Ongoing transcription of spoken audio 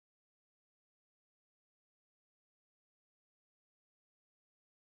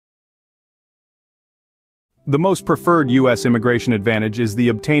The most preferred U.S. immigration advantage is the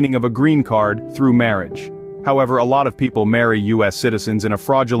obtaining of a green card through marriage. However, a lot of people marry U.S. citizens in a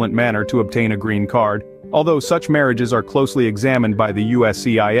fraudulent manner to obtain a green card, although such marriages are closely examined by the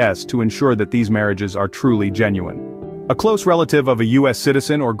USCIS to ensure that these marriages are truly genuine. A close relative of a U.S.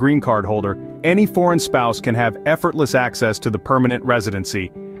 citizen or green card holder, any foreign spouse can have effortless access to the permanent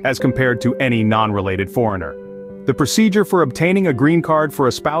residency, as compared to any non-related foreigner. The procedure for obtaining a green card for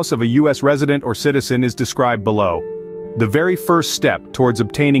a spouse of a U.S. resident or citizen is described below. The very first step towards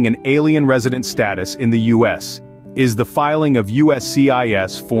obtaining an alien resident status in the U.S. is the filing of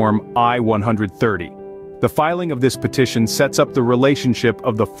USCIS Form I-130. The filing of this petition sets up the relationship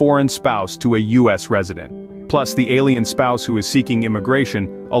of the foreign spouse to a U.S. resident. Plus, the alien spouse who is seeking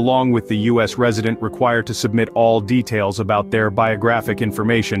immigration, along with the U.S. resident, required to submit all details about their biographic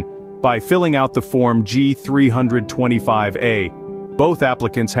information by filling out the Form G-325A. Both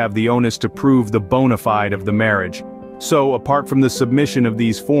applicants have the onus to prove the bona fide of the marriage. So, apart from the submission of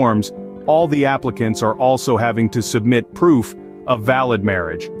these forms, all the applicants are also having to submit proof of valid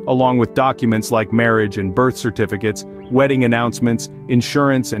marriage, along with documents like marriage and birth certificates, wedding announcements,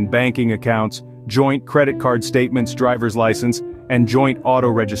 insurance and banking accounts, joint credit card statements, driver's license, and joint auto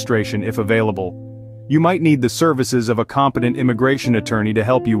registration if available. You might need the services of a competent immigration attorney to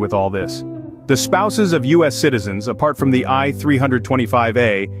help you with all this. The spouses of U.S. citizens, apart from the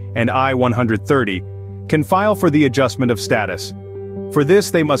I-325A and I-130, can file for the adjustment of status. For this,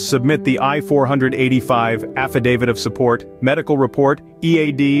 they must submit the I-485 Affidavit of Support, Medical Report,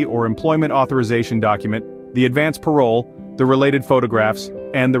 EAD or Employment Authorization Document, the advance parole, the related photographs,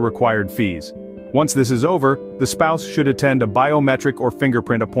 and the required fees. Once this is over, the spouse should attend a biometric or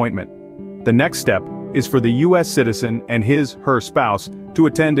fingerprint appointment. The next step is for the U.S. citizen and his/her spouse to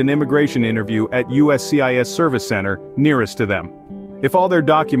attend an immigration interview at USCIS Service Center nearest to them. If all their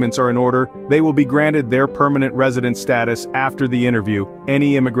documents are in order, they will be granted their permanent resident status after the interview,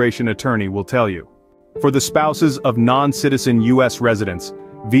 any immigration attorney will tell you. For the spouses of non-citizen U.S. residents,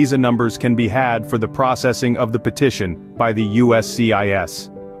 visa numbers can be had for the processing of the petition by the USCIS.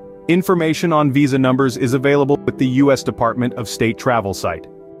 Information on visa numbers is available with the U.S. Department of State travel site.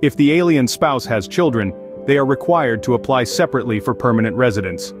 If the alien spouse has children, they are required to apply separately for permanent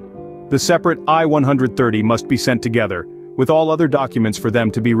residence. The separate I-130 must be sent together, with all other documents for them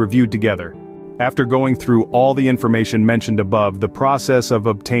to be reviewed together. After going through all the information mentioned above, the process of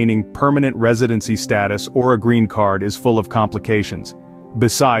obtaining permanent residency status or a green card is full of complications.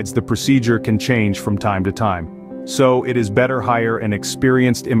 Besides, the procedure can change from time to time. So it is better hire an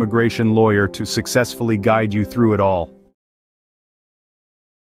experienced immigration lawyer to successfully guide you through it all.